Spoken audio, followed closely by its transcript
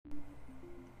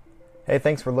Hey,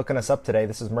 thanks for looking us up today.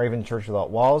 This is Moravian Church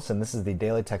Without Walls, and this is the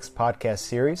Daily Text Podcast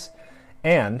series.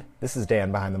 And this is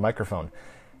Dan behind the microphone.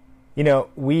 You know,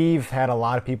 we've had a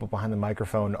lot of people behind the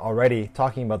microphone already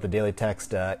talking about the Daily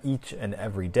Text each and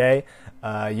every day.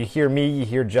 You hear me, you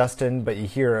hear Justin, but you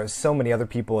hear so many other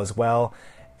people as well.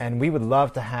 And we would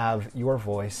love to have your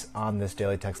voice on this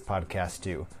Daily Text Podcast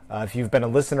too. If you've been a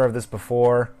listener of this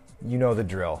before, you know the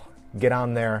drill. Get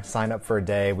on there, sign up for a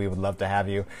day. We would love to have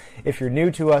you. If you're new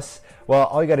to us, well,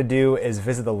 all you got to do is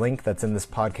visit the link that's in this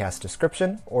podcast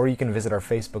description, or you can visit our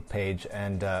Facebook page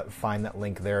and find that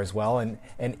link there as well.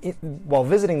 While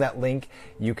visiting that link,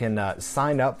 you can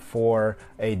sign up for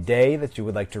a day that you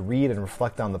would like to read and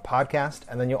reflect on the podcast,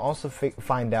 and then you'll also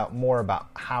find out more about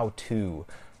how to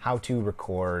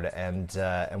record and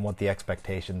what the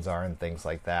expectations are and things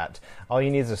like that. All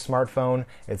you need is a smartphone.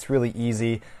 It's really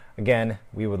easy. Again,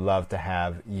 we would love to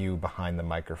have you behind the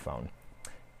microphone.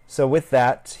 So with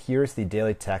that, here's the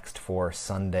daily text for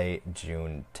Sunday,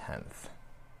 June 10th.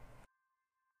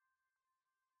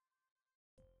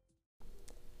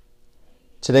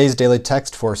 Today's daily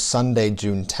text for Sunday,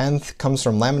 June 10th comes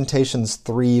from Lamentations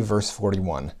 3, verse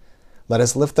 41. Let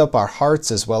us lift up our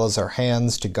hearts as well as our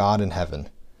hands to God in heaven.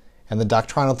 And the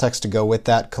doctrinal text to go with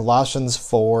that, Colossians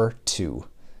 4, 2.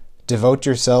 Devote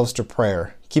yourselves to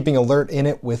prayer, keeping alert in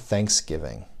it with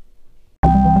thanksgiving.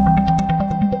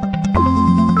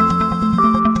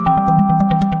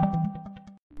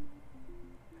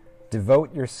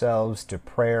 Devote yourselves to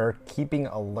prayer, keeping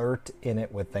alert in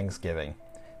it with thanksgiving.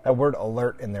 That word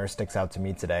alert in there sticks out to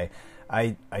me today.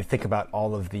 I think about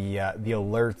all of the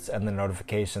alerts and the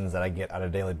notifications that I get on a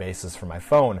daily basis from my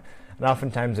phone. And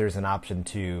oftentimes there's an option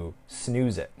to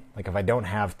snooze it. Like if I don't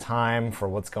have time for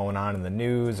what's going on in the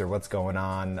news or what's going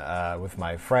on with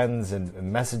my friends and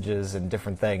messages and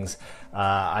different things,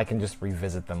 I can just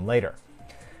revisit them later.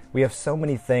 We have so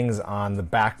many things on the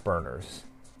back burners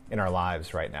in our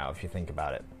lives right now, if you think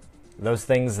about it. Those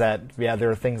things there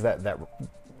are things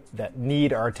that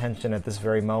need our attention at this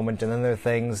very moment, and then there are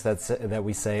things that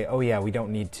we say, oh yeah, we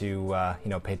don't need to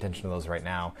pay attention to those right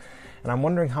now. And I'm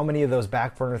wondering how many of those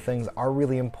back burner things are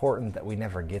really important that we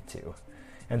never get to.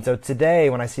 And so today,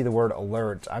 when I see the word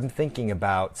alert, I'm thinking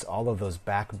about all of those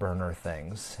back burner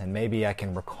things, and maybe I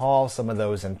can recall some of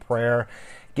those in prayer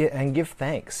and give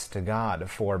thanks to God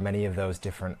for many of those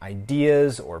different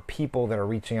ideas or people that are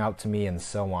reaching out to me and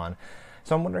so on.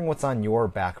 So I'm wondering what's on your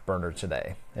back burner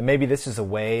today. And maybe this is a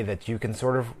way that you can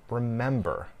sort of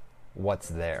remember what's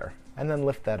there and then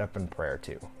lift that up in prayer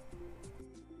too.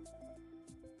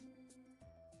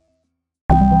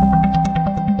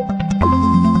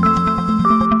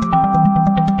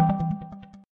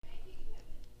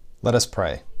 Let us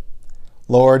pray.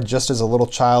 Lord, just as a little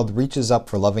child reaches up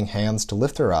for loving hands to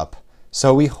lift her up,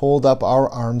 so we hold up our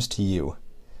arms to you.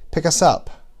 Pick us up,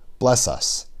 bless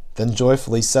us, then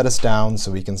joyfully set us down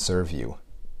so we can serve you.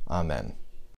 Amen.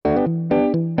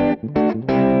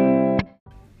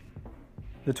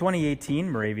 The 2018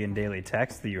 Moravian Daily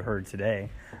Text that you heard today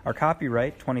are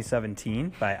copyright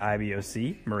 2017 by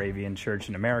IBOC, Moravian Church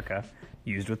in America,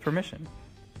 used with permission.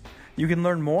 You can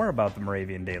learn more about the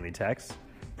Moravian Daily Text,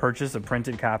 purchase a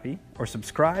printed copy, or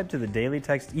subscribe to the Daily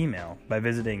Text email by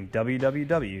visiting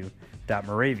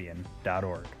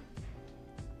www.moravian.org.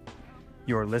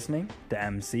 You're listening to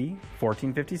MC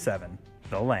 1457,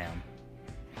 The Lamb.